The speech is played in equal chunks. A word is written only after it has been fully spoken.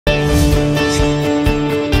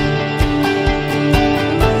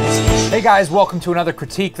Hey guys, welcome to another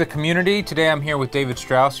Critique the Community. Today I'm here with David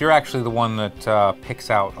Strauss. You're actually the one that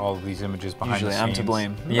picks out all of these images behind the scenes. Usually I'm to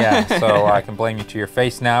blame. Yeah, so I can blame you to your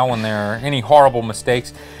face now when there are any horrible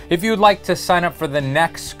mistakes. If you would like to sign up for the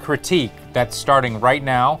next critique, that's starting right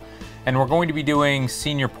now, and we're going to be doing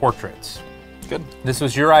senior portraits. Good. This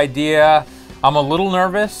was your idea. I'm a little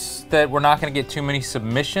nervous that we're not going to get too many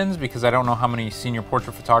submissions because I don't know how many senior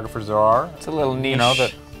portrait photographers there are. It's a little niche. You know,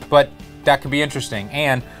 but that could be interesting.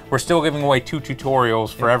 And we're still giving away 2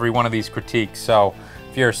 tutorials for every one of these critiques. So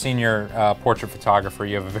if you're a senior portrait photographer,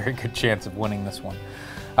 you have a very good chance of winning this one.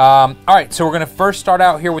 All right, so we're gonna first start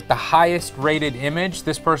out here with the highest rated image.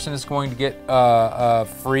 This person is going to get a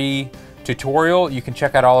free tutorial. You can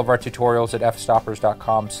check out all of our tutorials at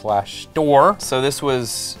fstoppers.com/store. So this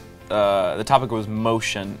was, the topic was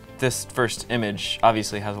motion. This first image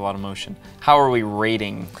obviously has a lot of motion. How are we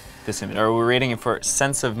rating this image? Are we rating it for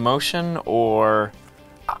sense of motion, or?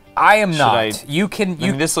 I am not. You can. I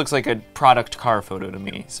mean, this looks like a product car photo to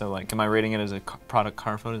me. So, like, am I rating it as a product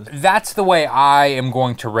car photo? That's the way I am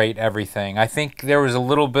going to rate everything. I think there was a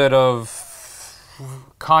little bit of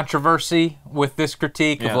controversy with this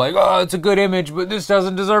critique of like, oh, it's a good image, but this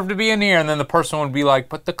doesn't deserve to be in here. And then the person would be like,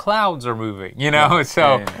 but the clouds are moving, you know? Yeah.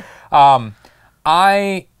 So,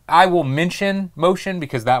 I will mention motion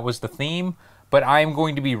because that was the theme, but I am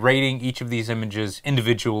going to be rating each of these images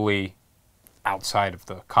individually outside of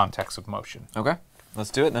the context of motion. Okay,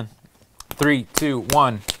 let's do it then. 3, 2,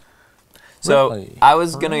 1. So Really? I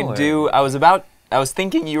was gonna do. I was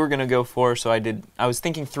thinking you were gonna go 4, so I did. I was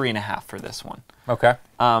thinking 3.5 for this one. Okay.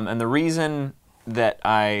 And the reason this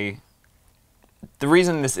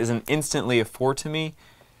isn't instantly a 4 to me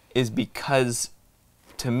is because,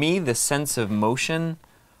 to me, the sense of motion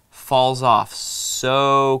falls off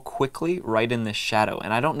so quickly right in this shadow,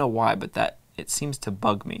 and I don't know why, but that it seems to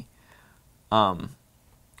bug me.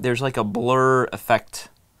 There's like a blur effect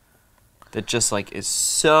that just like is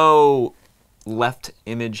so left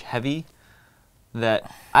image heavy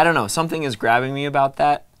that, I don't know, something is grabbing me about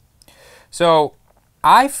that. So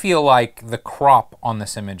I feel like the crop on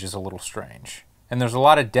this image is a little strange, and there's a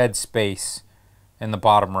lot of dead space in the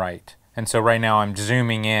bottom right. And so right now I'm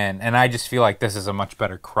zooming in, and I just feel like this is a much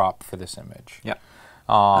better crop for this image. Yeah,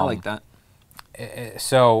 I like that.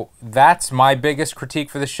 So that's my biggest critique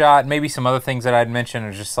for the shot. Maybe some other things that I'd mention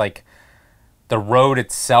are just like the road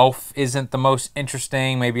itself isn't the most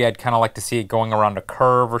interesting. Maybe I'd kind of like to see it going around a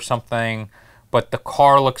curve or something. But the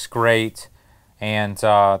car looks great, and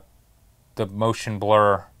the motion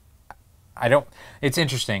blur, it's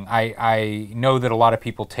interesting. I know that a lot of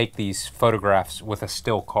people take these photographs with a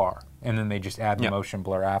still car, and then they just add the motion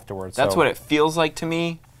blur afterwards. That's what it feels like to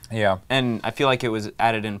me. Yeah. And I feel like it was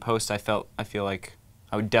added in post. I feel like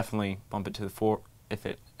I would definitely bump it to the 4 if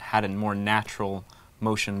it had a more natural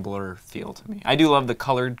motion blur feel to me. I do love the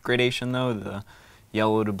colored gradation though, the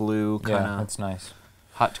yellow to blue kind of. Yeah, that's nice.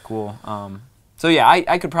 Hot to cool. So yeah,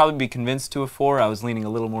 I could probably be convinced to a 4. I was leaning a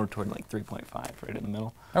little more toward like 3.5 right in the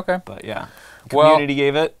middle. Okay. But yeah, the community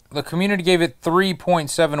gave it? The community gave it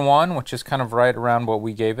 3.71, which is kind of right around what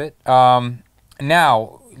we gave it.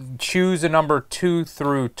 Now, choose a number 2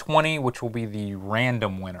 through 20, which will be the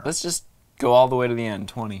random winner. Let's just go all the way to the end,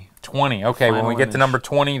 20. 20, okay. Final When we get image. to number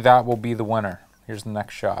 20, that will be the winner. Here's the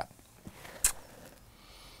next shot.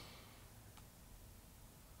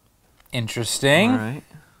 Interesting. All right,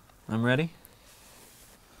 I'm ready.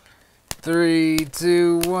 3,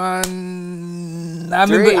 2, 1.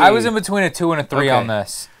 Three. I was in between a 2 and a 3 Okay. on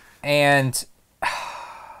this, and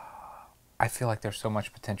I feel like there's so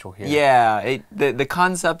much potential here. Yeah, the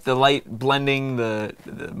concept, the light blending, the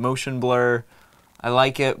motion blur, I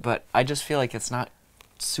like it, but I just feel like it's not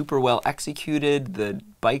super well executed. The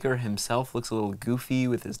biker himself looks a little goofy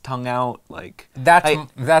with his tongue out. Like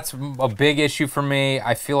that's a big issue for me.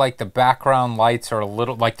 I feel like the background lights are a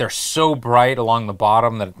little, like they're so bright along the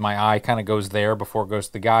bottom that my eye kind of goes there before it goes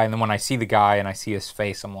to the guy, and then when I see the guy and I see his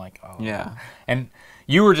face, I'm like, oh. Yeah. And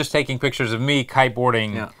you were just taking pictures of me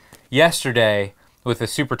kiteboarding yesterday with a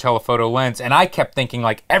super telephoto lens, and I kept thinking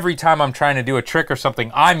like every time I'm trying to do a trick or something,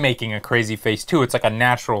 I'm making a crazy face too. It's like a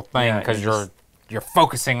natural thing because you're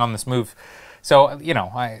focusing on this move. So, you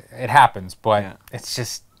know, it happens, but it's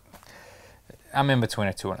just, I'm in between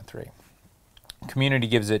a 2 and a 3. Community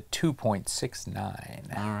gives it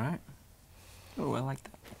 2.69. All right. Oh, I like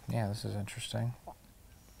that. Yeah, this is interesting.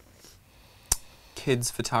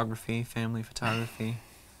 Kids photography, family photography.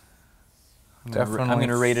 I'm Definitely going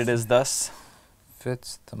to rate it as thus.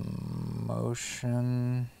 Fits the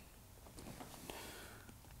motion.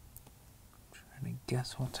 Trying to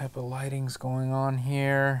guess what type of lighting's going on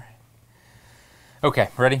here. Okay,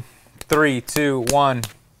 ready? 3, 2, 1.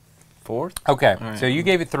 4th. Okay, All right. so you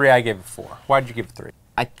gave it 3, I gave it 4. Why did you give it 3?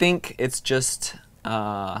 I think it's just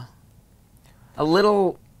a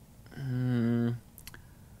little.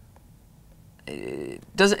 It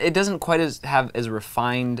doesn't quite have as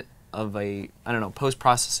refined of a, I don't know,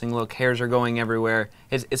 post-processing look. Hairs are going everywhere.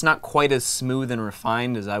 It's not quite as smooth and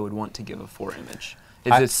refined as I would want to give a 4 image.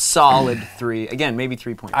 It's a solid 3. Again, maybe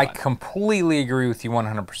 3.5. I completely agree with you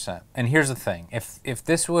 100%. And here's the thing: if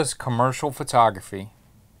this was commercial photography,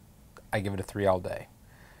 I give it a 3 all day.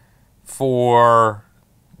 For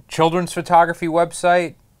children's photography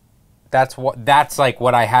website, that's like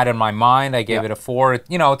what I had in my mind. I gave it a 4.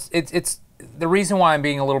 You know, it's the reason why I'm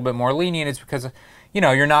being a little bit more lenient is because, you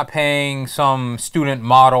know, you're not paying some student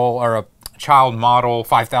model or a child model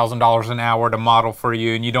 $5,000 an hour to model for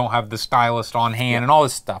you, and you don't have the stylist on hand and all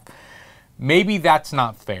this stuff. Maybe that's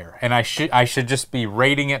not fair, and I should just be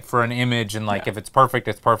rating it for an image, and like if it's perfect,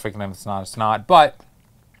 it's perfect, and if it's not, it's not. But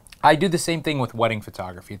I do the same thing with wedding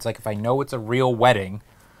photography. It's like if I know it's a real wedding,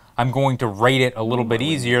 I'm going to rate it a little bit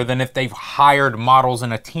easier than if they've hired models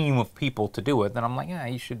and a team of people to do it. Then I'm like, yeah,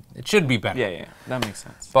 it should be better. Yeah, that makes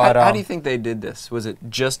sense. But how do you think they did this? Was it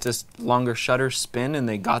just a longer shutter spin and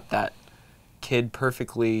they got that kid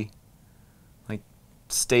perfectly, like,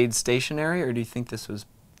 stayed stationary, or do you think this was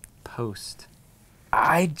post?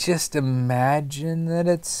 I just imagine that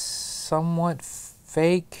it's somewhat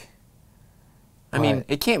fake. I mean,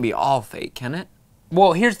 it can't be all fake, can it?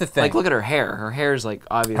 Well, here's the thing. Like, look at her hair. Her hair's like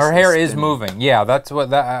obviously. Her hair is moving. Yeah, that's what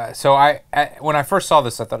that. So when I first saw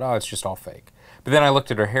this, I thought, oh, it's just all fake. But then I looked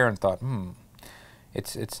at her hair and thought,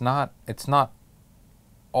 it's not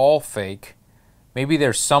all fake. Maybe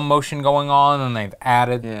there's some motion going on, and they've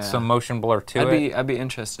added some motion blur to it. I'd be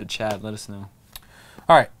interested. Chad, let us know.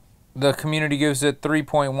 All right, the community gives it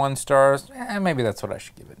 3.1 stars. Maybe that's what I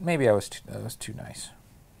should give it. Maybe I was too nice.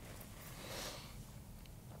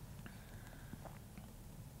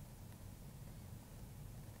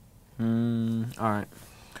 All right.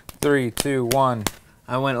 3, 2, 1.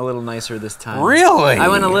 I went a little nicer this time. Really? I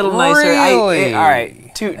went a little nicer. Really? All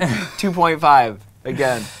right. 2.5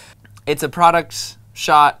 again. It's a product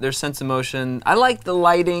shot. There's sense of motion. I like the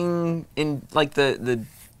lighting in like the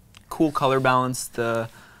cool color balance. I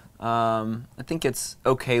think it's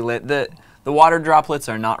okay lit. The water droplets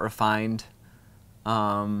are not refined.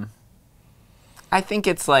 I think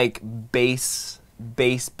it's like base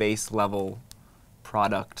level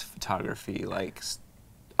product photography, like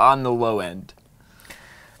on the low end.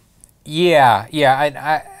 Yeah.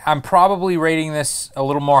 I'm probably rating this a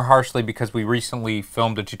little more harshly because we recently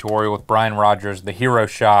filmed a tutorial with Brian Rogers, the hero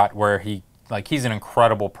shot, where he's an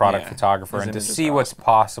incredible product photographer, and to see what's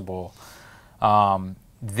possible,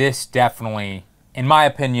 this definitely, in my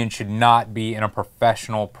opinion, should not be in a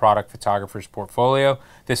professional product photographer's portfolio.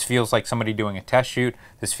 This feels like somebody doing a test shoot.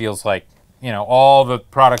 This feels like, you know, all the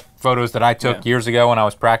product photos that I took years ago when I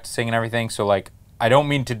was practicing and everything. So, like, I don't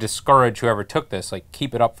mean to discourage whoever took this. Like,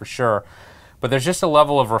 keep it up for sure. But there's just a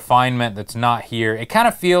level of refinement that's not here. It kind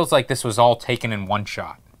of feels like this was all taken in one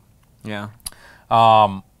shot. Yeah.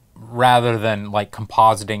 Rather than, like,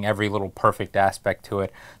 compositing every little perfect aspect to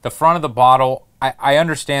it. The front of the bottle, I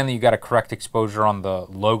understand that you got a correct exposure on the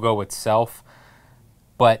logo itself,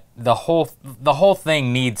 but the whole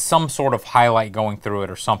thing needs some sort of highlight going through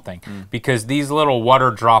it or something, because these little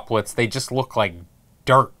water droplets, they just look like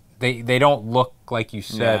dirt. They don't look, like you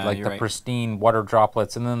said, like the pristine water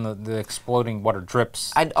droplets, and then the exploding water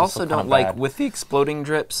drips. I also don't like, with the exploding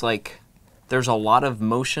drips, like, there's a lot of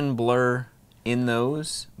motion blur in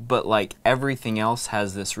those, but like everything else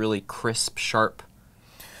has this really crisp, sharp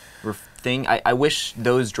thing. I wish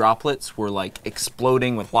those droplets were like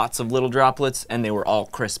exploding with lots of little droplets and they were all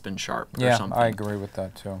crisp and sharp or something. I agree with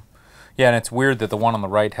that too. Yeah, and it's weird that the one on the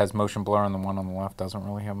right has motion blur and the one on the left doesn't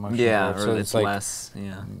really have motion blur. Yeah, so or it's like less,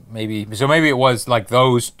 maybe it was like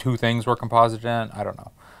those two things were composited in. I don't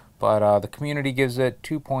know. But the community gives it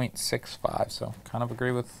 2.65, so kind of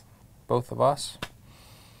agree with both of us.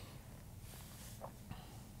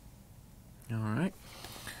 All right.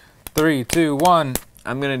 3, 2, 1.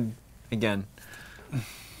 I'm going to, again,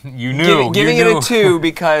 you knew. Giving it a 2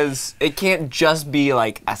 because it can't just be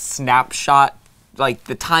like a snapshot. Like,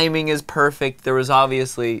 the timing is perfect. There was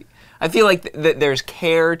obviously, I feel like there's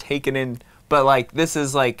care taken in, but like this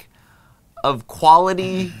is like of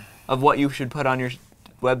quality of what you should put on your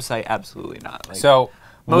website. Absolutely not. Like, so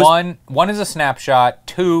one is a snapshot.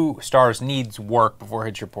 2 stars needs work before it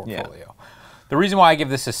hits your portfolio. Yeah. The reason why I give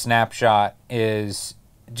this a snapshot is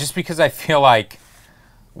just because I feel like,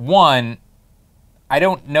 one, I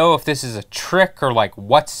don't know if this is a trick or like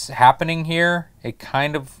what's happening here. It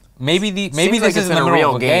kind of maybe this is in the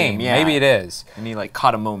middle of the game. Yeah. Maybe it is. And he like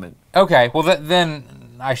caught a moment. Okay, well then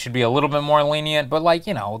I should be a little bit more lenient, but like,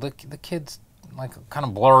 you know, the kid's like kind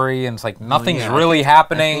of blurry and it's like nothing's really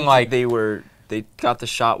happening. I think they got the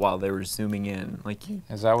shot while they were zooming in. Like, you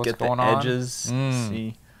is that what's get going the on? edges,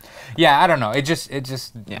 see. Yeah, I don't know. It just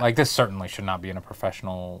Yeah. like, this certainly should not be in a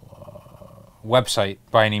professional website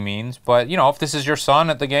by any means. But you know, if this is your son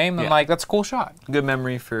at the game, then like, that's a cool shot. Good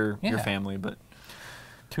memory for your family, but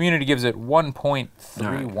community gives it 1.31.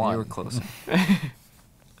 Right, you were close.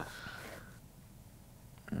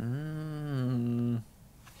 A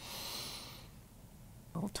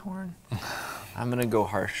little torn. I'm gonna go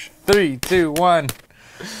harsh. 3, 2, 1,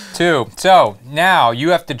 2. So now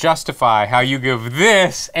you have to justify how you give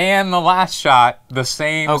this and the last shot the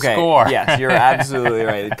same score. Yes, you're absolutely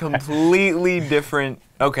right. Completely different.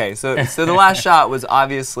 Okay, so the last shot was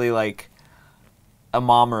obviously like a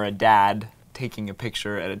mom or a dad taking a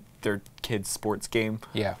picture at their kid's sports game.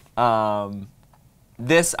 Yeah.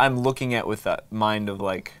 This I'm looking at with a mind of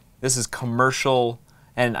like, this is commercial,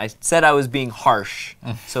 and I said I was being harsh.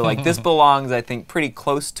 So like, this belongs, I think, pretty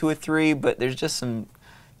close to a 3, but there's just some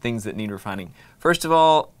things that need refining. First of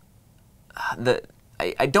all,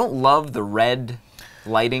 I don't love the red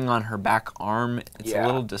lighting on her back arm. It's a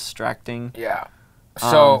little distracting. Yeah.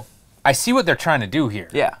 So I see what they're trying to do here.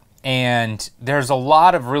 Yeah. And there's a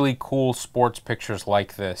lot of really cool sports pictures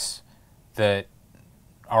like this that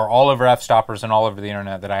are all over Fstoppers and all over the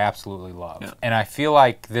internet that I absolutely love. Yeah. And I feel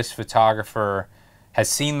like this photographer has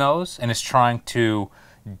seen those and is trying to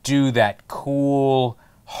do that cool,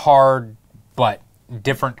 hard, but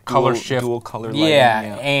different color shift. Dual color lighting.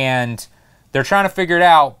 Yeah, and they're trying to figure it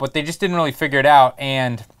out, but they just didn't really figure it out.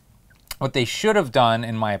 And what they should have done,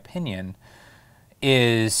 in my opinion,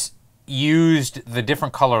 is used the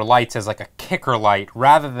different color lights as like a kicker light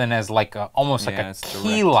rather than as like almost like a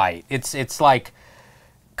key light. It's like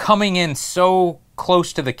coming in so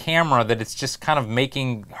close to the camera that it's just kind of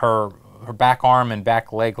making her back arm and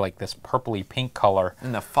back leg like this purpley pink color.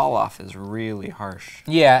 And the fall off is really harsh.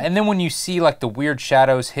 Yeah, and then when you see like the weird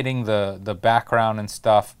shadows hitting the background and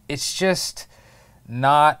stuff, it's just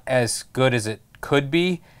not as good as it could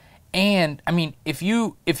be. And I mean, if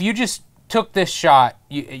you just took this shot,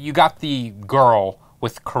 you got the girl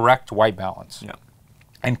with correct white balance. Yeah.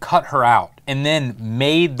 And cut her out, and then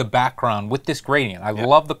made the background with this gradient. I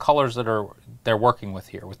love the colors that they're working with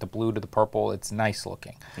here, with the blue to the purple. It's nice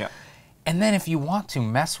looking. Yeah. And then if you want to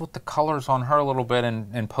mess with the colors on her a little bit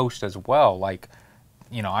and post as well, like,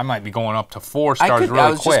 you know, I might be going up to 4 stars really quick.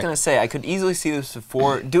 I was just going to say, I could easily see this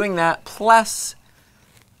before doing that. Plus,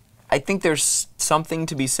 I think there's something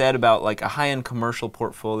to be said about like a high-end commercial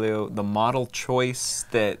portfolio, the model choice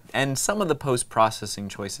and some of the post-processing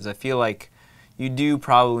choices. I feel like you do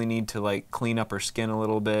probably need to like clean up her skin a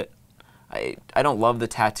little bit. I don't love the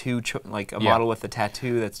tattoo, like a model with a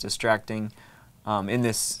tattoo that's distracting in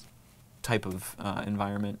this type of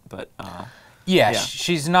environment. But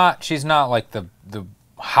she's not like the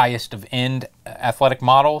highest of end athletic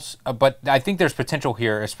models, but I think there's potential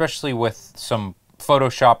here, especially with some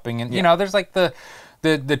photoshopping and you know, there's like the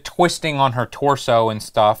twisting on her torso and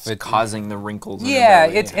stuff. It's causing the wrinkles. Yeah,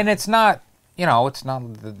 and it's not. You know, it's not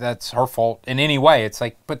that's her fault in any way. It's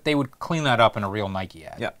like, but they would clean that up in a real Nike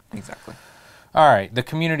ad. Yeah, exactly. All right, the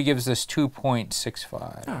community gives this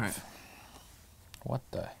 2.65. All right. What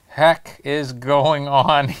the heck is going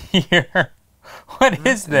on here? What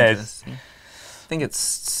is this? I think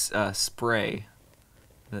it's spray.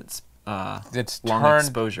 It's long turned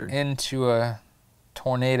exposure into a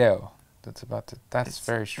tornado. That's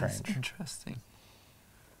very strange. It's interesting.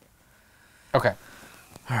 Okay.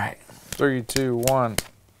 All right. 3, 2, 1.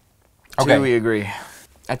 Okay. We agree.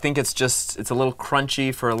 I think it's a little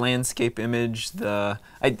crunchy for a landscape image.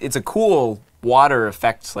 It's a cool water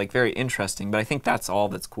effect, like very interesting, but I think that's all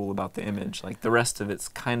that's cool about the image. Like the rest of it's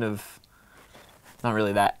kind of not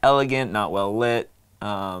really that elegant, not well lit,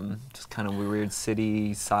 just kind of weird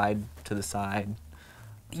city side to the side.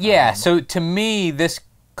 Yeah, so to me, this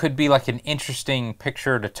could be like an interesting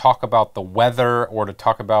picture to talk about the weather or to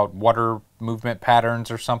talk about water movement patterns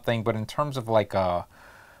or something, but in terms of like a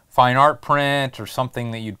fine art print or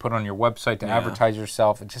something that you'd put on your website to advertise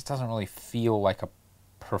yourself, it just doesn't really feel like a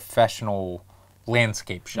professional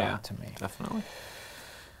landscape shot to me. Definitely.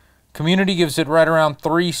 Community gives it right around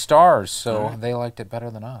 3 stars, so they liked it better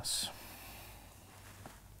than us.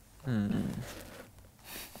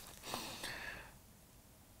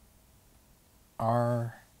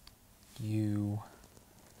 Are you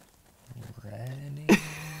ready?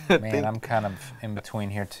 Man, I'm kind of in between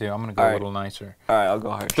here too. I'm gonna go a little nicer. All right, I'll go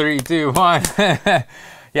hard. 3, 2, 1.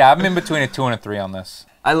 Yeah, I'm in between a 2 and a 3 on this.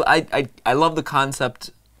 I love the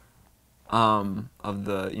concept of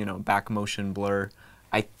the, back motion blur.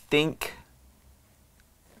 I think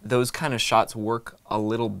those kind of shots work a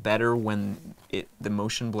little better when the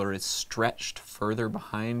motion blur is stretched further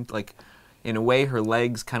behind. Like, in a way, her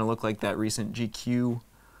legs kind of look like that recent GQ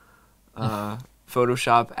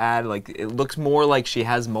Photoshop ad. Like, it looks more like she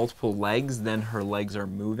has multiple legs than her legs are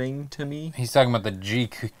moving to me. He's talking about the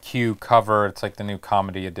GQ cover. It's like the new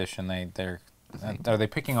comedy edition. Are they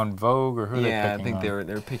picking on Vogue, or who are they picking on? Yeah, I think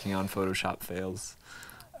they're picking on Photoshop fails.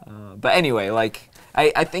 But anyway, like,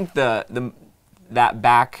 I think that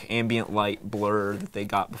back ambient light blur that they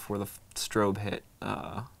got before the strobe hit,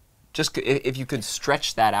 just if you could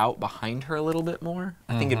stretch that out behind her a little bit more,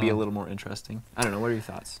 I think it'd be a little more interesting. I don't know. What are your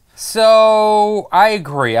thoughts? So I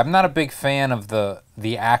agree. I'm not a big fan of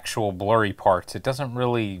the actual blurry parts. It doesn't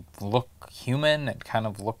really look human. It kind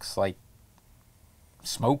of looks like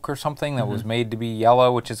smoke or something that was made to be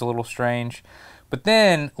yellow, which is a little strange. But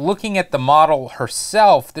then looking at the model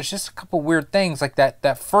herself, there's just a couple weird things, like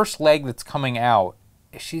that first leg that's coming out.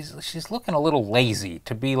 She's looking a little lazy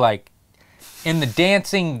to be like in the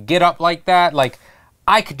dancing get up like that. Like,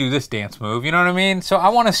 I could do this dance move, you know what I mean? So I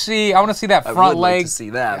want to see that front I would leg. like to see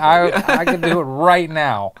that. I could do it right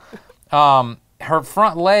now. Her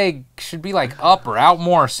front leg should be like up or out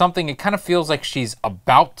more or something. It kind of feels like she's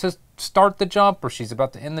about to start the jump or she's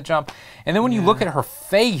about to end the jump. And then when you look at her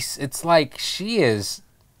face, it's like she's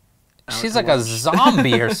like a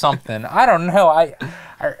zombie or something. I don't know.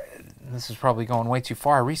 This is probably going way too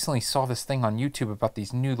far. I recently saw this thing on YouTube about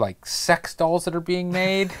these new like sex dolls that are being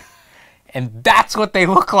made. And that's what they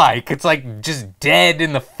look like. It's like just dead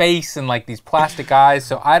in the face and like these plastic eyes.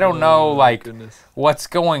 So I don't know like what's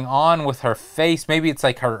going on with her face. Maybe it's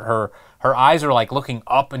like her eyes are like looking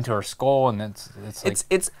up into her skull, and it's like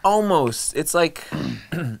it's like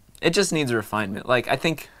it just needs refinement. Like, I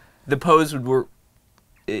think the pose would work.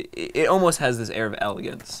 It almost has this air of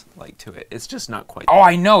elegance like to it. It's just not quite. Oh,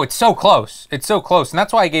 I know. It's so close. It's so close, and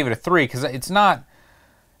that's why I gave it a 3, because it's not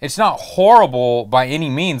horrible by any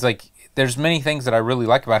means. Like, there's many things that I really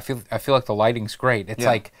like about it. I feel like the lighting's great. It's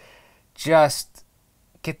like, just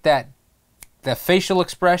get the facial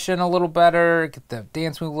expression a little better, get the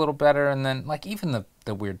dance move a little better, and then like even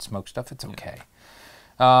the weird smoke stuff, it's okay.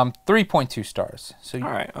 3.2 stars. So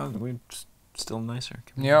all right, we're still nicer.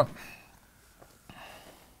 Yep.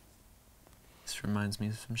 This reminds me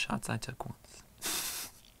of some shots I took once.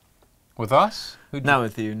 With us? Not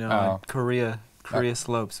with you. No, Oh. Korea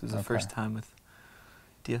slopes. It was the first time with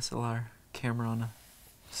DSLR camera on a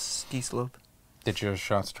ski slope. Did your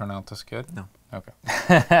shots turn out this good? No. Okay.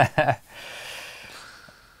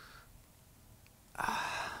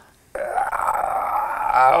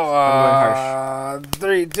 harsh.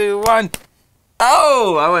 3, 2, 1.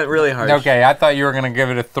 Oh, I went really harsh. Okay, I thought you were gonna give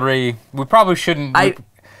it a 3. We probably shouldn't.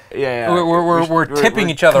 We're tipping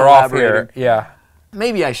each other off here. Yeah.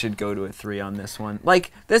 Maybe I should go to a 3 on this one.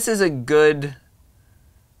 Like, this is a good.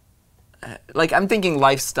 Like, I'm thinking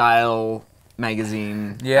lifestyle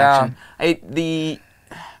magazine. Yeah. Action.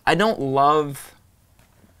 I don't love.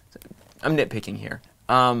 I'm nitpicking here.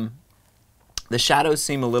 The shadows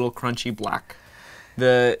seem a little crunchy black.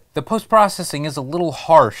 The post-processing is a little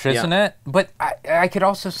harsh, isn't it? But I could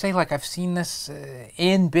also say, like, I've seen this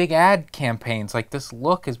in big ad campaigns. Like, this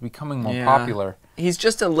look is becoming more popular. He's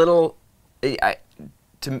just a little...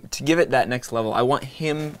 To give it that next level, I want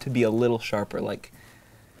him to be a little sharper. Like,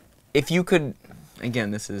 if you could...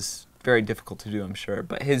 Again, this is very difficult to do, I'm sure.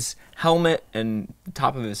 But his helmet and the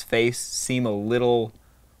top of his face seem a little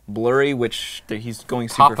blurry, which he's going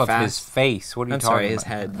super fast. Top of his face? What are you talking about? His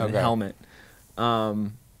head, the helmet.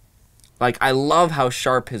 Like, I love how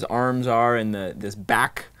sharp his arms are and this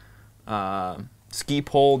back ski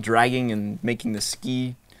pole dragging and making the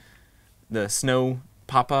snow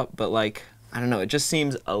pop up. But, like, I don't know, it just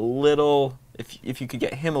seems a little, if you could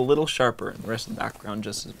get him a little sharper and the rest of the background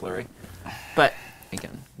just as blurry. But,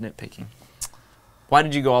 again, nitpicking. Why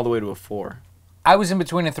did you go all the way to a 4? I was in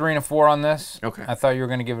between a 3 and a 4 on this. Okay. I thought you were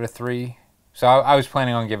going to give it a 3. So I was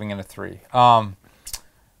planning on giving it a 3.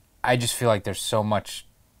 I just feel like there's so much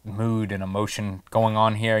mood and emotion going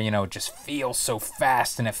on here. You know, it just feels so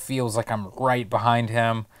fast, and it feels like I'm right behind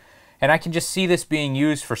him. And I can just see this being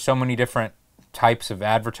used for so many different types of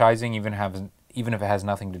advertising, even if it has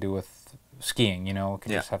nothing to do with skiing. You know, it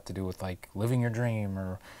could just have to do with, like, living your dream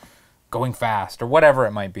or going fast or whatever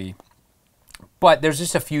it might be. But there's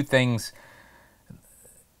just a few things.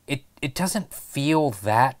 It doesn't feel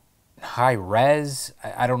that high res.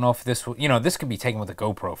 I don't know if this, this could be taken with a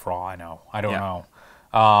GoPro for all I know. I don't know.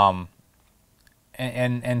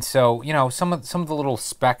 And so, some of the little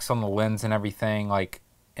specs on the lens and everything, like,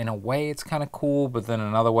 in a way it's kind of cool, but then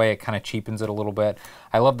another way it kind of cheapens it a little bit.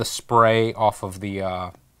 I love the spray off of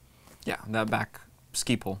the yeah, that back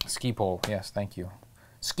ski pole. ski pole. Yes, thank you.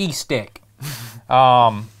 Ski stick.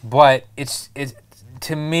 But it's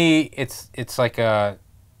to me it's like a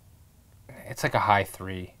high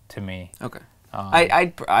 3 to me. Okay.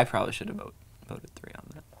 I probably should have voted 3 on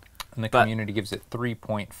that. And the community gives it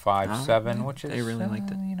 3.57, which is they really liked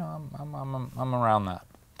it. You know, I'm around that.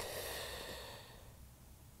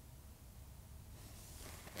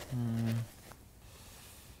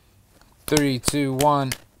 3, 2,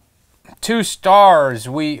 1. 2 stars.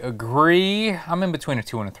 We agree. I'm in between a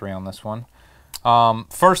 2 and a 3 on this one.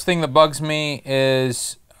 First thing that bugs me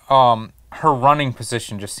is her running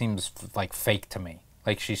position just seems like fake to me.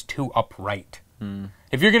 Like she's too upright.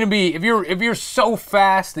 If you're gonna be, if you're so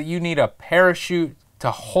fast that you need a parachute to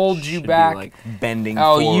hold you back, be like bending.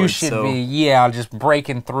 Oh, forward, you should be, yeah, just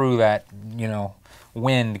breaking through that, you know,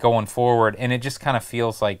 wind going forward, and it just kind of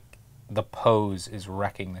feels like the pose is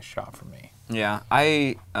wrecking this shot for me. Yeah,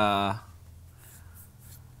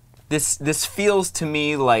 this feels to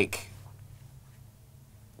me like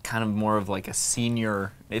kind of more of like a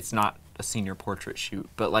senior. It's not a senior portrait shoot,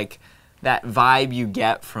 but like that vibe you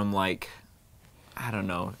get from like, I don't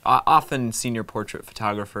know. Often senior portrait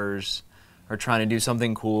photographers are trying to do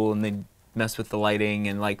something cool and they mess with the lighting,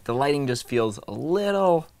 and like the lighting just feels a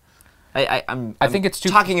little. I think it's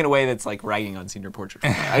talking in a way that's like ragging on senior portrait.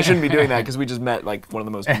 I shouldn't be doing that because we just met like one of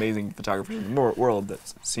the most amazing photographers in the world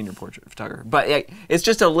that's senior portrait photographer. But it's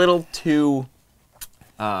just a little too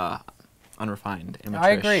unrefined, amateurish. I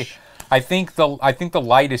agree. I think the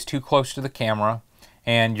light is too close to the camera,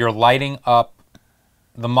 and you're lighting up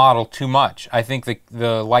the model too much. I think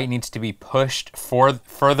the light needs to be pushed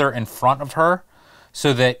further in front of her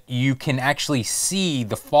so that you can actually see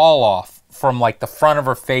the fall off from like the front of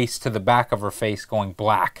her face to the back of her face going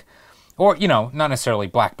black, or you know, not necessarily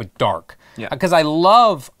black but dark. Yeah. Because I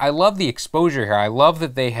love the exposure here. I love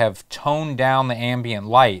that they have toned down the ambient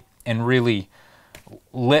light and really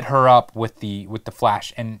lit her up with the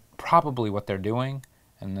flash. And probably what they're doing,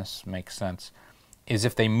 and this makes sense, is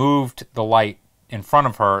if they moved the light in front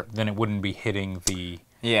of her, then it wouldn't be hitting the...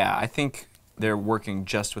 Yeah, I think they're working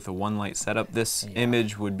just with a one light setup. This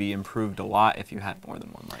image would be improved a lot if you had more than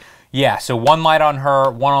one light. Yeah, so one light on her,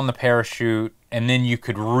 one on the parachute, and then you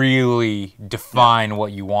could really define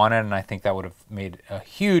what you wanted, and I think that would have made a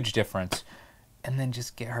huge difference. And then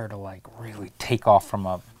just get her to like really take off from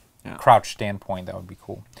a crouch standpoint. That would be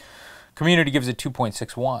cool. Community gives it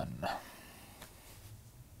 2.61.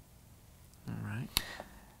 All right.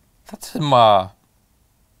 That's some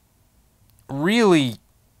really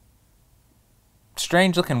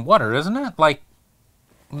strange looking water, isn't it? Like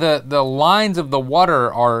the lines of the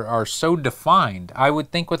water are so defined. I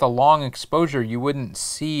would think with a long exposure you wouldn't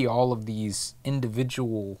see all of these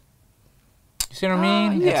individual. You see what I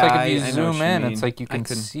mean? Yeah, it's like if you I zoom in, mean. it's like you can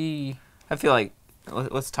see. I feel like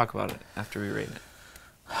let's talk about it after we rate it.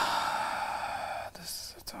 This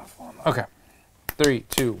is a tough one. Okay, 3,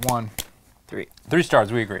 2, 1. 3. 3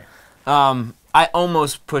 stars. We agree. I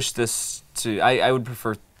almost pushed this to. I would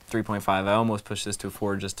prefer 3.5. I almost pushed this to a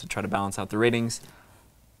 4 just to try to balance out the ratings.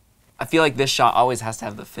 I feel like this shot always has to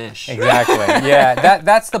have the fish. Exactly. Yeah,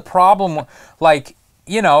 that's the problem. Like,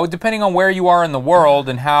 you know, depending on where you are in the world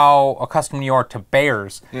and how accustomed you are to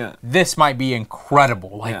bears, this might be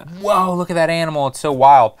incredible. Like, whoa, look at that animal. It's so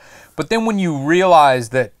wild. But then when you realize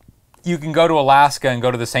that you can go to Alaska and go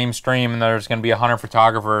to the same stream and there's going to be 100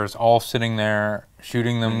 photographers all sitting there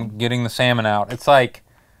shooting them, getting the salmon out, it's like,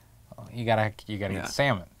 you gotta get the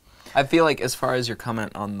salmon. I feel like as far as your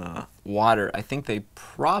comment on the water, I think they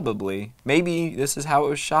probably, maybe this is how it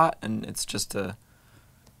was shot and it's just a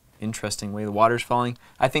interesting way the water's falling.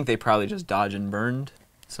 I think they probably just dodge and burned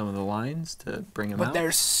some of the lines to bring them out. But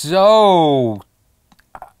they're so...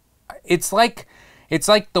 It's like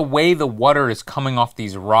the way the water is coming off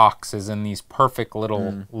these rocks is in these perfect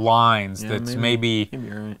little lines. That's maybe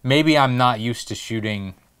right. Maybe I'm not used to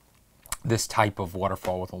shooting this type of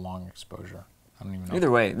waterfall with a long exposure. I don't even know. Either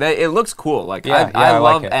way, it looks cool. Like I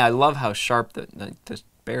love like it. I love how sharp the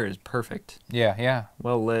bear is. Perfect. Yeah.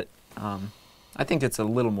 Well lit. I think it's a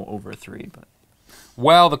little more over a 3, but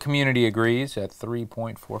well, the community agrees at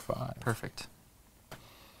 3.45. Perfect.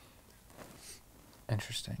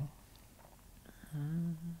 Interesting.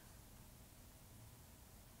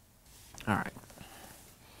 All right.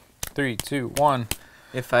 3, 2, 1.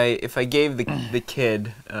 If I gave the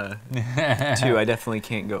kid 2, I definitely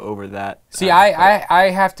can't go over that. See, I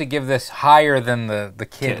have to give this higher than the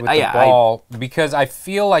kid with the ball because I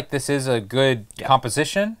feel like this is a good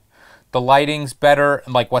composition. The lighting's better.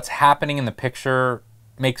 Like what's happening in the picture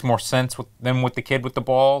makes more sense than with the kid with the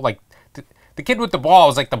ball. Like the kid with the ball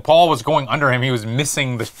is like the ball was going under him. He was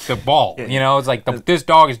missing the ball. Yeah. You know, it's like this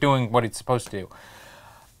dog is doing what it's supposed to do.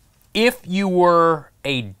 If you were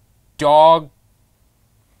a dog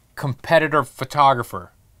competitor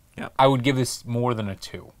photographer, Yep. I would give this more than a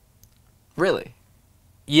 2. Really?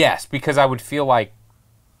 Yes, because I would feel like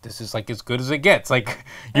this is like as good as it gets. Like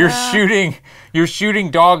you're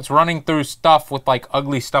shooting dogs running through stuff with like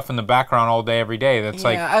ugly stuff in the background all day every day. That's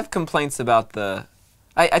like I have complaints about the.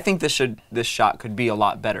 I think this shot could be a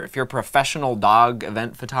lot better. If you're a professional dog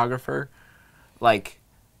event photographer, like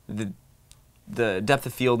the depth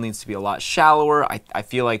of field needs to be a lot shallower. I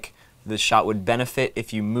feel like the shot would benefit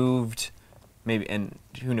if you moved, maybe, and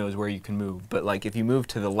who knows where you can move, but like if you moved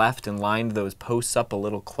to the left and lined those posts up a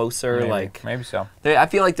little closer, maybe so. I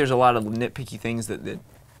feel like there's a lot of nitpicky things that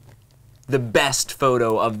the best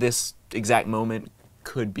photo of this exact moment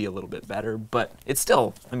could be a little bit better, but it's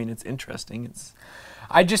still, I mean, it's interesting. It's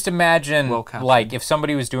I just imagine, well captured. like, if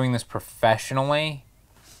somebody was doing this professionally,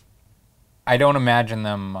 I don't imagine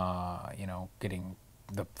them, you know, getting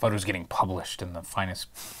the photos getting published in the finest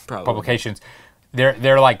publications.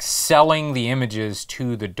 They're like selling the images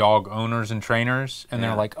to the dog owners and trainers, and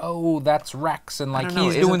they're like, oh, that's Rex, and like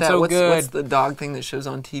he's doing so good. What's the dog thing that shows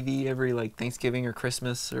on TV every like Thanksgiving or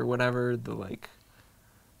Christmas or whatever? The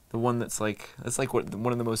one that's like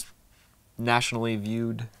one of the most nationally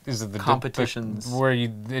viewed Is it the competitions where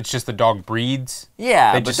it's just the dog breeds?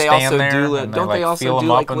 Yeah, they but just they stand also there do. and Don't they also feel do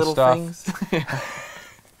them like up and little stuff? things?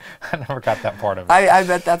 I never got that part of it. I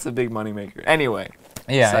bet that's a big moneymaker. Anyway.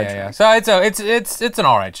 Yeah. So it's an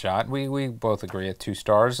all right shot. We both agree at 2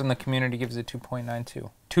 stars, and the community gives it 2.92,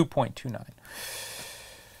 2.29.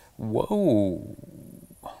 Whoa.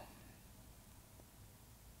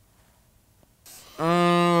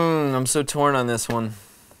 I'm so torn on this one.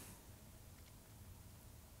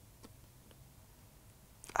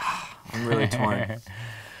 I'm really torn.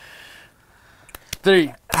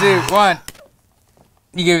 3, 2, 1.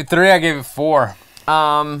 You gave it 3. I gave it 4.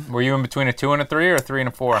 Were you in between a 2 and a 3, or a 3 and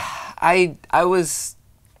a 4? I was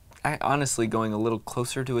honestly going a little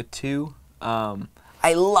closer to a 2.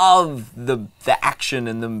 I love the action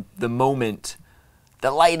and the moment.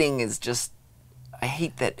 The lighting is just. I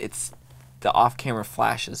hate that it's the off-camera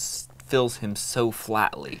flashes fills him so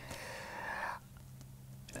flatly.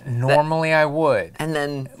 Normally I would. And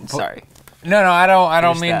then sorry. No, I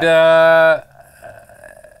don't mean to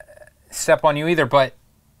step on you either, but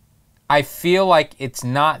I feel like it's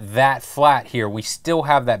not that flat here. We still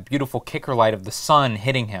have that beautiful kicker light of the sun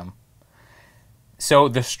hitting him. So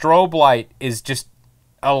the strobe light is just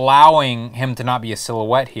allowing him to not be a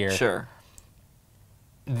silhouette here. Sure.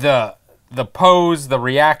 The pose, the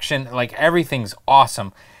reaction, like everything's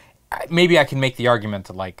awesome. Maybe I can make the argument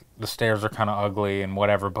that like the stairs are kind of ugly and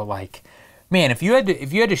whatever, but like, man, if you had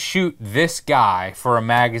to shoot this guy for a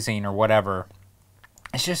magazine or whatever,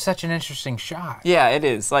 it's just such an interesting shot. Yeah, it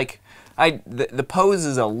is. Like the pose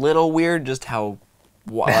is a little weird, just how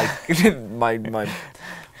like my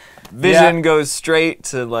vision goes straight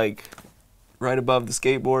to like right above the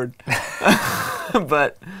skateboard.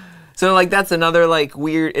 But so like that's another like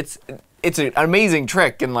weird. It's an amazing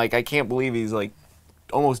trick, and like I can't believe he's like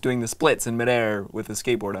almost doing the splits in midair with a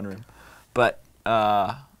skateboard under him. But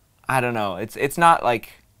I don't know. It's not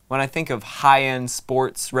like when I think of high-end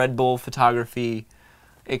sports Red Bull photography,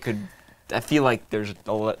 I feel like there's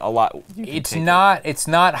a lot. It's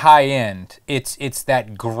not high end. It's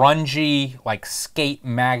that grungy like skate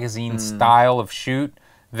magazine style of shoot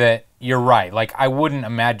that you're right. Like I wouldn't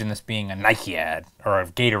imagine this being a Nike ad or a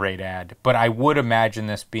Gatorade ad, but I would imagine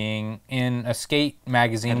this being in a skate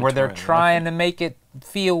magazine where they're trying to make it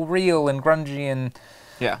feel real and grungy and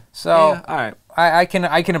So all right. I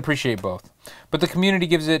can appreciate both. But the community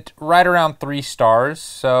gives it right around 3 stars,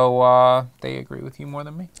 so they agree with you more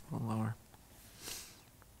than me. A little lower.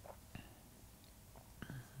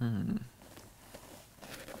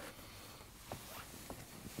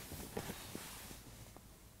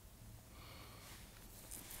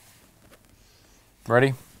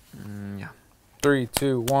 Ready? Yeah. 3,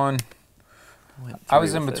 2, 1. I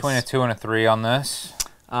was in between a 2 and a 3 on this.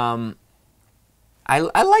 I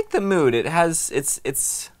like the mood.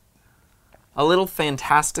 It's a little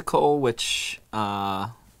fantastical, which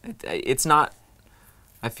it's not.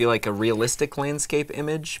 I feel like a realistic landscape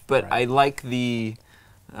image, but Right. I like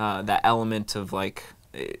that element of like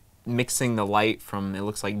mixing the light from it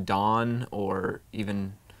looks like dawn or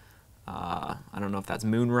even I don't know if that's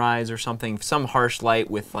moonrise or something, some harsh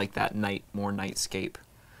light with like that more nightscape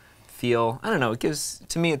feel. I don't know. It gives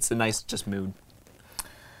to me it's a nice just mood.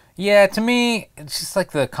 Yeah, to me, it's just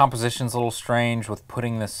like the composition's a little strange with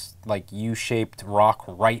putting this like U-shaped rock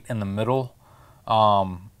right in the middle.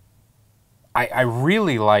 I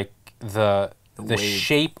really like the wave.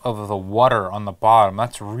 shape of the water on the bottom.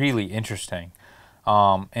 That's really interesting.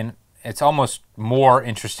 And it's almost more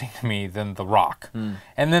interesting to me than the rock. And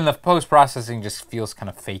then the post-processing just feels kind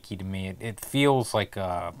of fakey to me. It feels like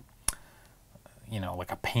a,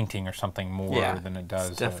 like a painting or something more than it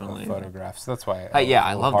does definitely a photograph. So that's why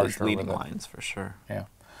I love those leading lines for sure. Yeah.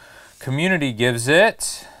 Community gives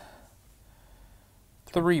it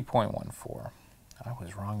 3.14. I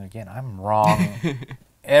was wrong again. I'm wrong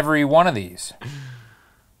every one of these.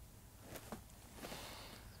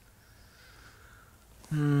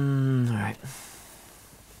 All right.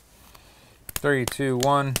 3, 2,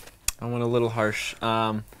 1. I went a little harsh.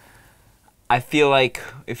 I feel like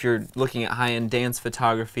if you're looking at high-end dance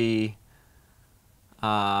photography,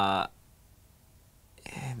 the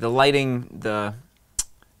lighting, the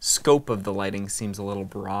scope of the lighting seems a little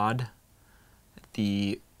broad.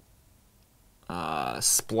 The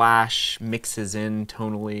splash mixes in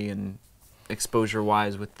tonally and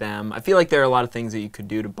exposure-wise with them. I feel like there are a lot of things that you could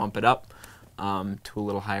do to bump it up to a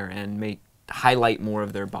little higher end, highlight more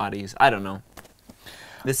of their bodies. I don't know.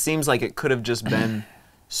 This seems like it could have just been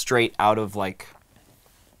straight out of like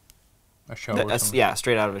a show. Or something. Yeah,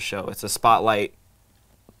 straight out of a show. It's a spotlight.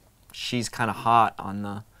 She's kind of hot on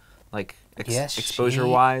the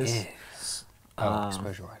exposure-wise.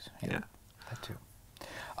 Exposure-wise. Yeah. That too.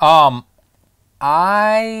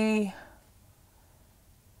 I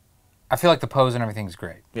feel like the pose and everything's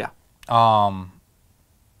great. Yeah.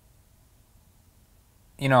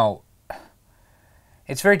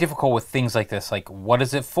 It's very difficult with things like this. Like, what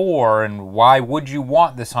is it for, and why would you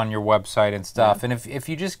want this on your website and stuff? Yeah. And if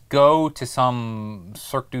you just go to some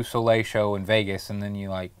Cirque du Soleil show in Vegas and then you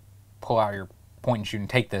like pull out your point and shoot and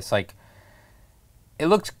take this, like, it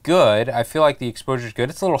looks good. I feel like the exposure's good.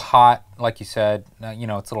 It's a little hot, like you said.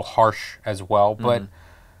 It's a little harsh as well. But,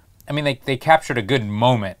 I mean, they captured a good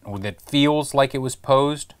moment that feels like it was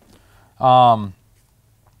posed. But,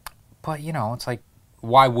 it's like,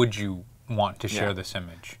 why would you want to share this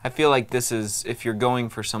image? I feel like this is, if you're going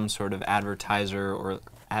for some sort of advertiser or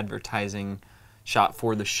advertising shot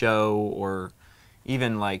for the show, or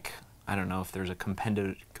even like, I don't know if there's a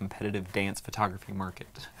competitive dance photography market.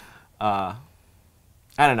 I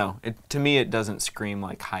don't know. To me, it doesn't scream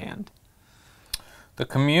like high end. The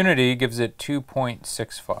community gives it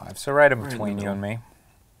 2.65. So right in between you and me.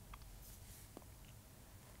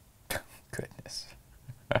 Goodness.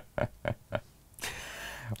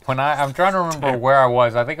 I'm trying to remember where I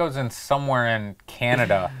was. I think I was somewhere in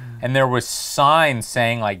Canada, and there was signs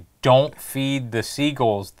saying like, "Don't feed the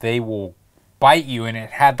seagulls; they will bite you." And it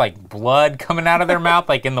had like blood coming out of their mouth,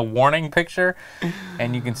 like in the warning picture.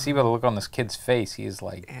 And you can see by the look on this kid's face, he is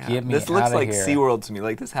like, "Get me out of here." This looks like SeaWorld to me.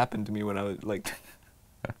 Like this happened to me when I was like,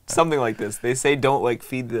 something like this. They say don't like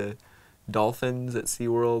feed the dolphins at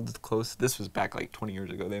SeaWorld close. This was back like 20 years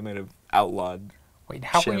ago. They might have outlawed. Wait,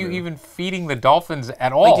 how were you even feeding the dolphins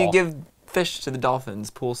at all? Like you give fish to the dolphins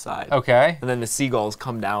poolside. Okay. And then the seagulls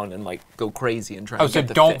come down and like go crazy and try to get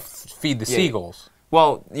the fish. Oh, so don't feed the seagulls.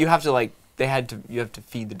 Well, you have to like you have to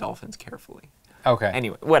feed the dolphins carefully. Okay.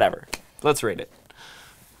 Anyway, whatever. Let's rate it.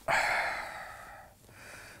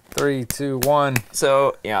 3, 2, 1.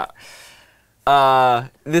 So yeah,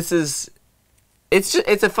 it's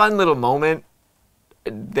a fun little moment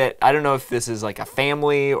that I don't know if this is like a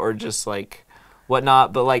family or just like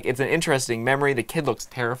whatnot, but like it's an interesting memory. The kid looks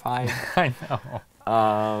terrified. I know.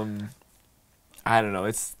 I don't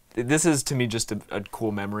know. This is to me just a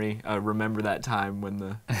cool memory. Remember that time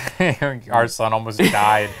when our son almost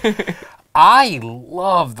died. I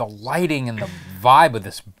love the lighting and the vibe of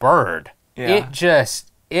this bird. Yeah.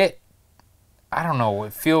 I don't know.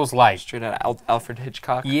 It feels like straight out of Alfred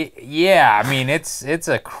Hitchcock. Yeah. I mean, it's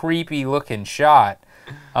a creepy looking shot.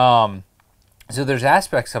 So there's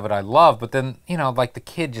aspects of it I love, but then like the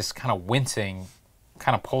kid just kind of wincing,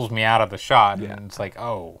 kind of pulls me out of the shot, and it's like,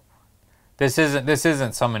 oh, this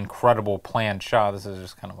isn't some incredible planned shot. This is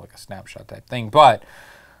just kind of like a snapshot type thing. But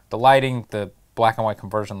the lighting, the black and white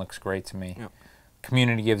conversion looks great to me. Yep.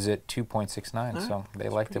 Community gives it 2.69, so they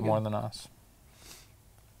liked it more than us.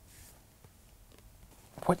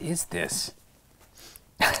 What is this?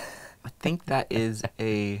 I think that is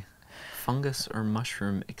a fungus or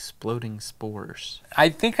mushroom exploding spores. I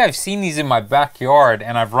think I've seen these in my backyard,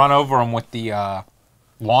 and I've run over them with the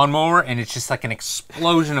lawnmower, and it's just like an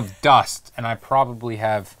explosion of dust, and I probably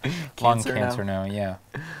have lung cancer now. Yeah.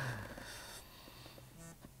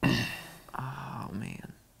 Oh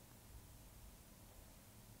man.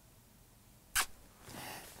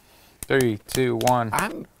 3, 2, 1.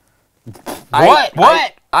 I'm.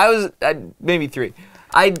 What? I was maybe 3.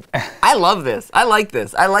 I love this. I like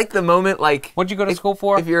this. I like the moment. Like, What'd you go to school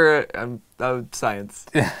for? If you're science,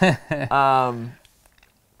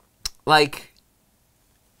 like,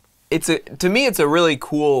 to me it's a really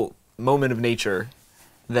cool moment of nature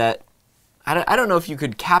that I don't know if you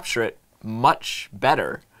could capture it much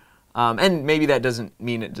better. And maybe that doesn't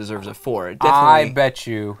mean it deserves a 4. It definitely, I bet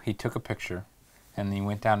you he took a picture, and then he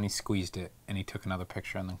went down and he squeezed it, and he took another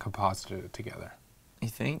picture and then composited it together. You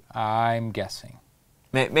think? I'm guessing.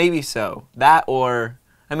 Maybe so. That, or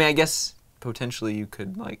I mean, I guess potentially you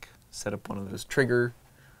could like set up one of those trigger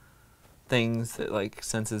things that like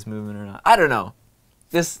senses movement or not. I don't know.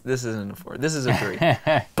 This isn't a 4. This is a 3.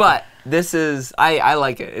 But this is I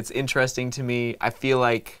like it. It's interesting to me. I feel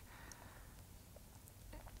like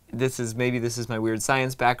this is my weird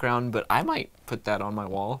science background, but I might put that on my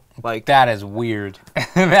wall. Like, that is weird.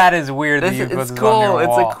 That is weird that you put this cool. on your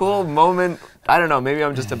wall. It's a cool moment. I don't know. Maybe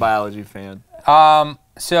I'm just a biology fan.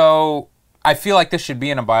 So I feel like this should be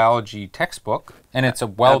in a biology textbook, and it's a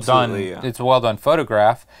well done. Absolutely, yeah. It's a well done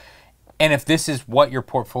photograph. And if this is what your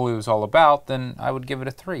portfolio is all about, then I would give it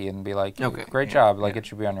a 3 and be like, okay, great job. Like, yeah. it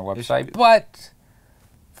should be on your It should website. be. But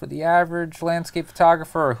for the average landscape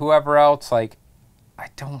photographer or whoever else, like, I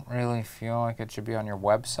don't really feel like it should be on your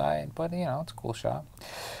website. But, you know, it's a cool shot.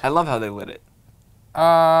 I love how they lit it.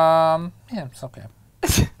 Yeah, it's okay.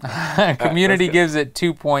 Community gives it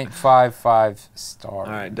 2.55 stars. All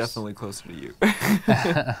right, definitely closer to you. This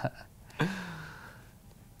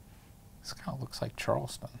kind of looks like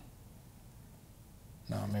Charleston.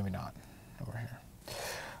 No, maybe not. Over here.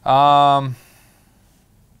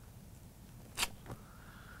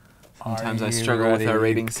 Sometimes I struggle with our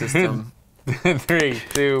rating system. 3,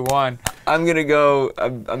 2, 1. I'm gonna go.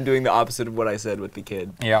 I'm doing the opposite of what I said with the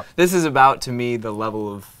kid. Yep. This is about, to me,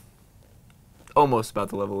 almost about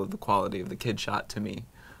the level of the quality of the kid shot to me.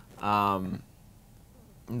 The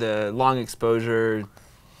long exposure.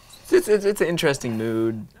 It's an interesting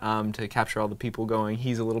mood to capture all the people going.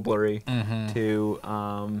 He's a little blurry. Too.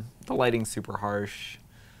 The lighting's super harsh.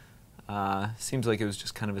 Seems like it was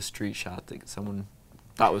just kind of a street shot that someone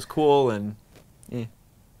thought was cool, and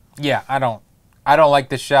Yeah, I don't like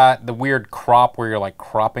this shot. The weird crop where you're like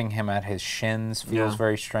cropping him at his shins feels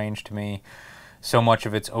very strange to me. So much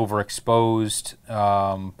of it's overexposed,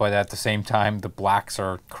 but at the same time, the blacks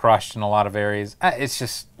are crushed in a lot of areas. It's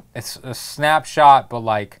a snapshot, but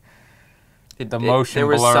like the motion there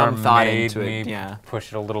was blur some thought made into me it. Yeah.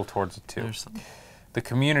 push it a little towards a 2. There's some. The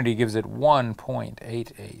community gives it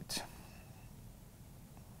 1.88.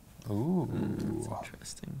 Ooh. That's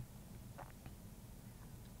interesting.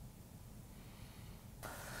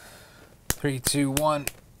 3, 2, 1.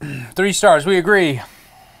 3 stars. We agree.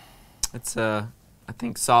 It's I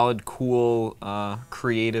think, solid, cool,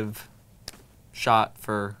 creative shot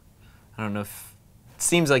for, I don't know if, it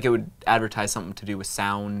seems like it would advertise something to do with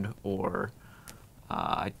sound, or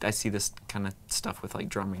I see this kind of stuff with like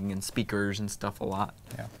drumming and speakers and stuff a lot.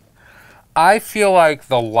 Yeah. I feel like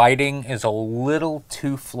the lighting is a little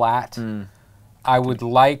too flat. I would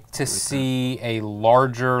like to see a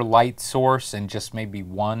larger light source and just maybe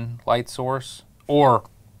one light source, or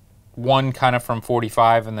one kind of from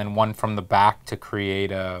 45 and then one from the back to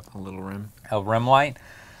create a little rim. A rim light.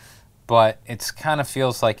 But it's kind of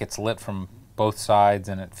feels like it's lit from both sides,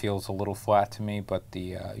 and it feels a little flat to me. But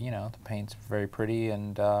the the paint's very pretty,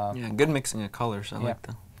 and yeah, good mixing of colors. I like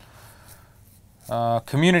that.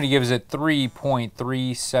 Community gives it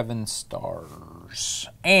 3.37 stars.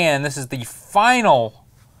 And this is the final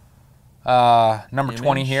number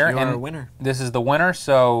 20 here. You're and our winner. This is the winner,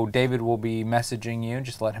 so David will be messaging you.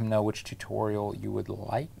 Just let him know which tutorial you would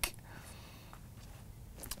like.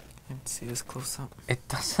 Let's see this close up. It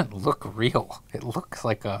doesn't look real. It looks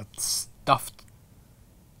like a stuffed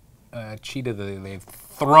cheetah that they've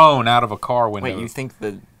thrown out of a car window. Wait, you think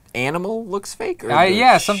the animal looks fake? Or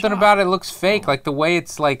yeah, something about it looks fake. Like the way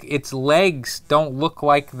it's like its legs don't look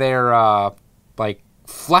like they're like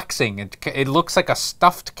flexing. It looks like a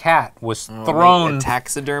stuffed cat was thrown. A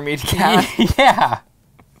taxidermied cat. Yeah.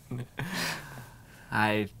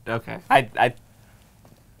 I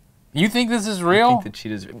You think this is real? think the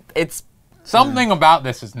cheetah's. It's Something about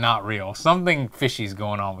this is not real. Something fishy's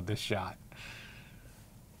going on with this shot.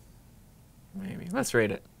 maybe. Let's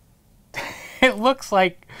rate it. It looks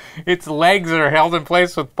like its legs are held in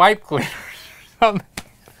place with pipe cleaners or something.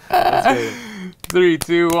 Let's rate it. 3,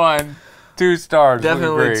 2, 1. 2 stars.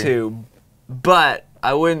 Definitely we agree. 2, but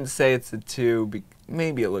I wouldn't say it's a 2.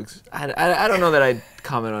 maybe it looks. I don't know that I'd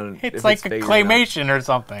comment on it. It's like a claymation or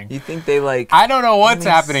something. You think they like? I don't know what's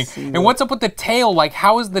happening. And what's up with the tail? Like,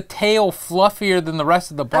 how is the tail fluffier than the rest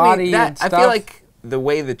of the body and stuff? I feel like the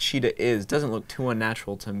way the cheetah is doesn't look too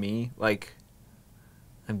unnatural to me. Like,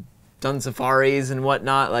 I've done safaris and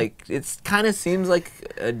whatnot. Like, it kind of seems like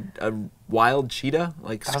a wild cheetah.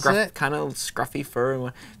 Like, kind of scruffy fur.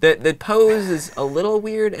 And the pose is a little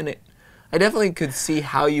weird, and I definitely could see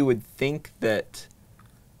how you would think that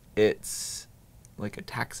it's like a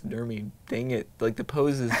taxidermy thing. Like the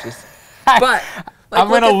pose is just. But like, I'm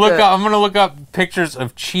gonna look up pictures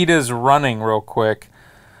of cheetahs running real quick.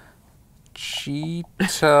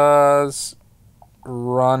 Cheetahs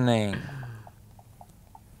running.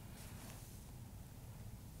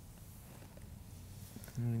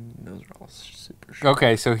 Those are all super short.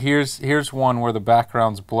 Okay, so here's one where the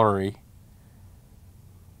background's blurry.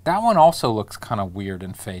 That one also looks kind of weird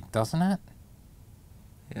and fake, doesn't it?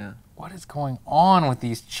 Yeah. What is going on with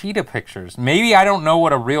these cheetah pictures? Maybe I don't know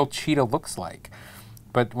what a real cheetah looks like,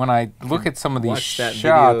 but when I look at some of these shots... Watched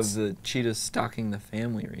that video of the cheetah stalking the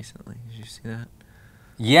family recently. Did you see that?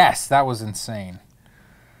 Yes, that was insane.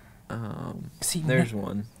 See, there's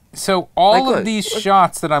one. So all of these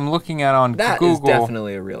shots that I'm looking at on Google... That is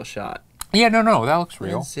definitely a real shot. Yeah, no, that looks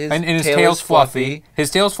real. And his tail's fluffy. His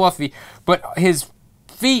tail's fluffy, but his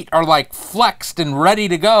feet are like flexed and ready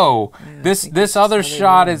to go. Yeah, this other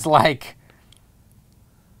shot is like,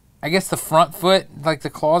 I guess the front foot, like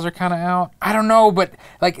the claws are kind of out. I don't know, but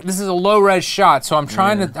like this is a low res shot, so I'm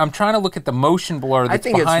trying to look at the motion blur that's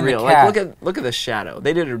behind the cat. Like, look at the shadow.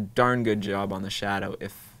 They did a darn good job on the shadow.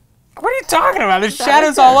 What are you talking about? There's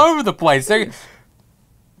shadows all over the place. What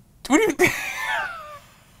do you think?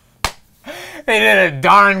 They did a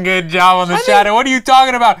darn good job on the shadow. What are you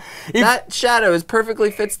talking about? That shadow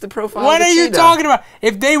perfectly fits the profile of the cheetah. What are you talking about?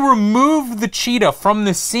 If they removed the cheetah from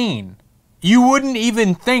the scene, you wouldn't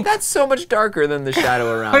even think... That's so much darker than the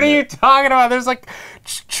shadow around What are you talking about? There's like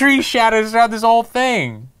tree shadows around this whole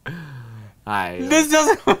thing. This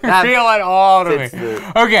doesn't look real at all to me.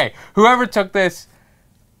 Okay, whoever took this,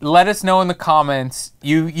 let us know in the comments.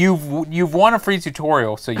 You've won a free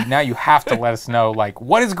tutorial, so now you have to let us know, like,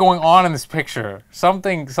 what is going on in this picture.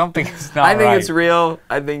 Something is not right. I think it's real.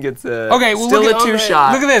 I think it's still a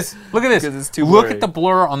two-shot. Look at this. Look at this. Because it's too Look blurry. at the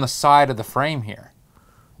blur on the side of the frame here.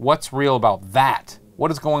 What's real about that? What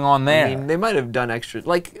is going on there? I mean, they might have done extra.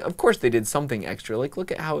 Like, of course they did something extra. Like,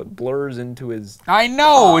 look at how it blurs into his... I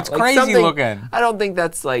know. It's like crazy looking. I don't think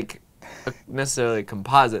that's, like... necessarily a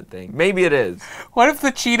composite thing. Maybe it is. What if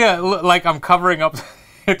the cheetah, like I'm covering up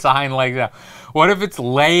its hind legs now. What if it's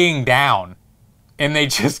laying down and they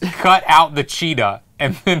just cut out the cheetah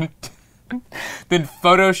and then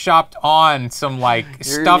photoshopped on some like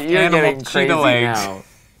stuffed animal cheetah legs? Now.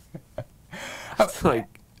 It's like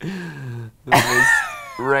this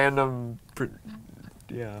random...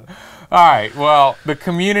 Yeah. All right. Well, the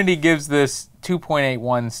community gives this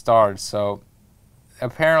 2.81 stars, so...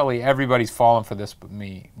 Apparently, everybody's falling for this but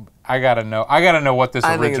me. I gotta know what this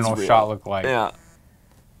original shot looked like. Yeah.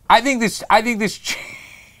 I think this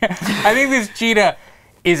cheetah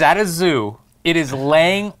is at a zoo. It is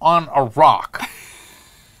laying on a rock.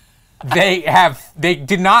 They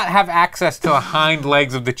did not have access to the hind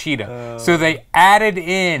legs of the cheetah, so they added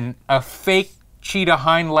in a fake cheetah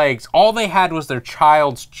hind legs. All they had was their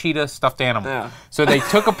child's cheetah stuffed animal. Yeah. So they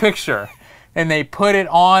took a picture and they put it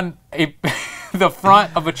on the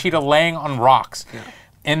front of a cheetah laying on rocks. Yeah.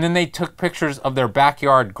 And then they took pictures of their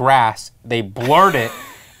backyard grass. They blurred it.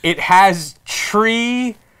 It has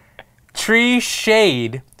tree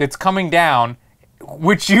shade that's coming down,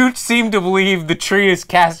 which you seem to believe the tree is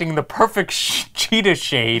casting the perfect cheetah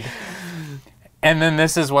shade. And then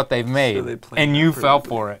this is what they've made. So and you fell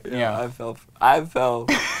for it. Yeah. I fell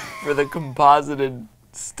for the composited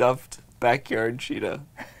stuffed backyard cheetah.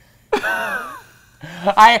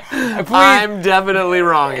 I'm definitely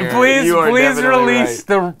wrong here. Please release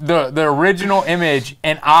right. the original image,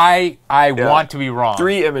 and I want to be wrong.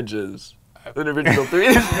 3 images. An original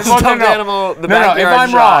 3. Stuffed animal, the backyard if I'm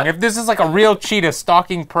shot. wrong, if this is like a real cheetah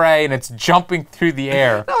stalking prey and it's jumping through the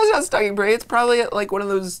air. No, it's not stalking prey. It's probably like one of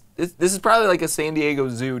those, this is probably like a San Diego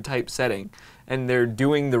Zoo type setting, and they're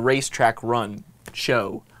doing the racetrack run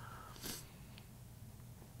show.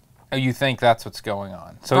 Oh, you think that's what's going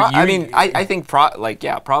on? So I think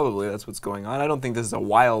probably that's what's going on. I don't think this is a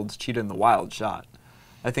wild cheetah in the wild shot.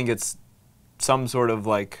 I think it's some sort of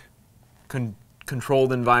like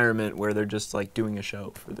controlled environment where they're just like doing a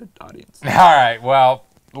show for the audience. All right, well,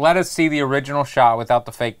 let us see the original shot without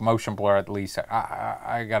the fake motion blur at least.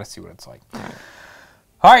 I got to see what it's like.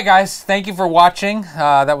 All right, guys, thank you for watching.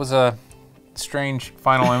 That was a strange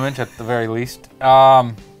final image at the very least.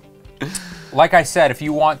 Like I said, if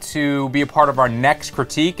you want to be a part of our next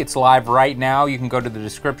critique, it's live right now. You can go to the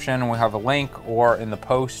description and we'll have a link, or in the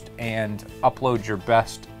post, and upload your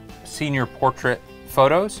best senior portrait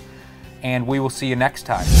photos. And we will see you next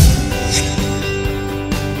time.